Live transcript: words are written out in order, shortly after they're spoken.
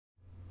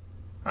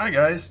Hi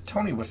guys,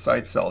 Tony with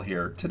SiteSell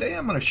here. Today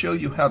I'm going to show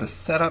you how to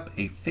set up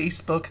a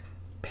Facebook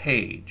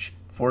page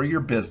for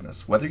your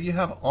business. Whether you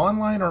have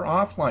online or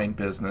offline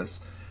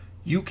business,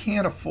 you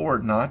can't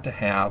afford not to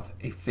have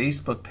a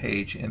Facebook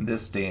page in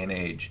this day and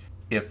age.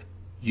 If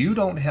you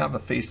don't have a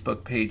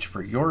Facebook page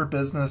for your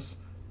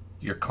business,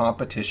 your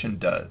competition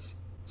does.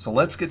 So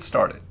let's get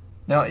started.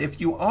 Now, if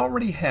you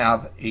already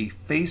have a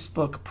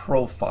Facebook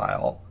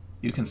profile,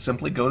 you can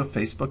simply go to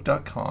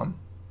facebook.com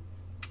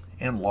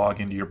and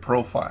log into your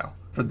profile.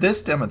 For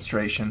this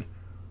demonstration,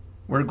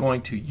 we're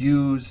going to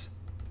use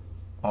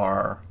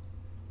our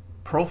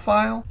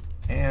profile,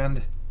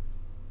 and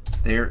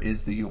there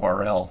is the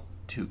URL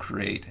to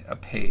create a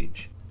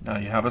page. Now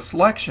you have a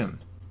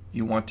selection.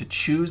 You want to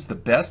choose the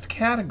best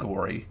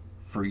category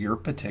for your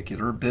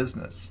particular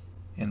business.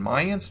 In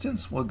my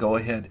instance, we'll go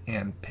ahead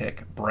and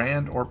pick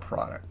brand or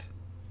product.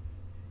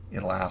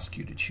 It'll ask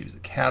you to choose a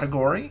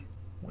category,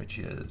 which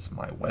is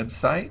my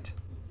website,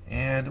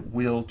 and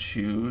we'll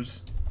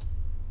choose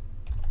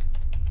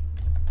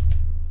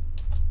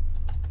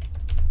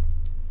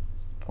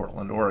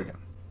Portland, Oregon.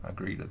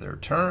 Agree to their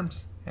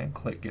terms and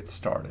click Get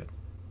Started.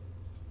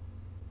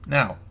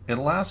 Now,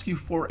 it'll ask you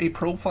for a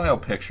profile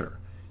picture.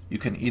 You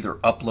can either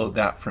upload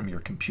that from your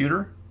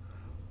computer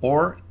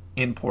or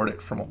import it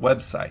from a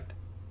website.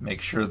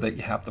 Make sure that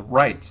you have the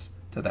rights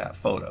to that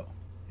photo.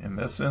 In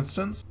this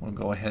instance, we'll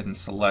go ahead and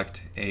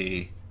select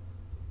a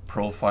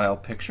profile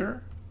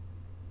picture.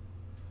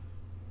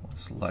 We'll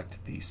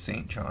select the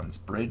St. John's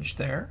Bridge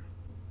there,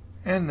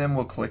 and then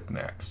we'll click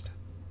Next.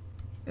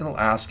 It'll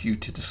ask you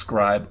to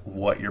describe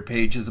what your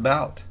page is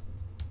about,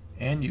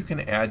 and you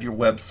can add your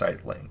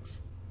website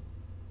links,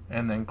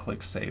 and then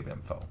click Save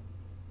Info.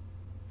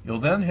 You'll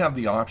then have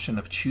the option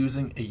of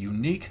choosing a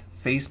unique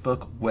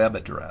Facebook web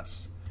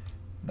address.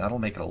 That'll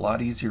make it a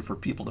lot easier for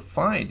people to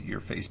find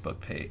your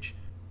Facebook page,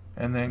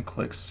 and then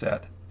click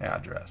Set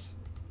Address.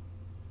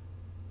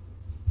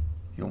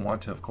 You'll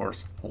want to, of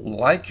course,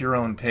 like your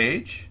own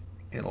page.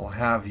 It'll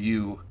have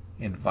you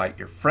invite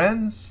your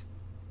friends,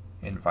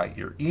 invite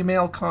your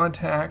email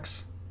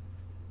contacts,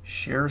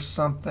 share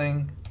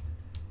something,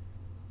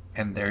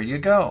 and there you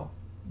go.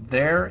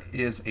 There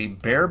is a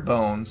bare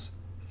bones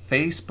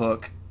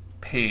Facebook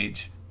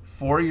page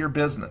for your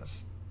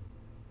business.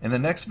 In the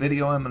next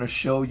video, I'm going to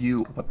show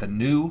you what the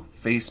new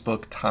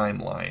Facebook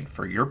timeline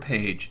for your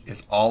page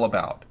is all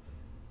about.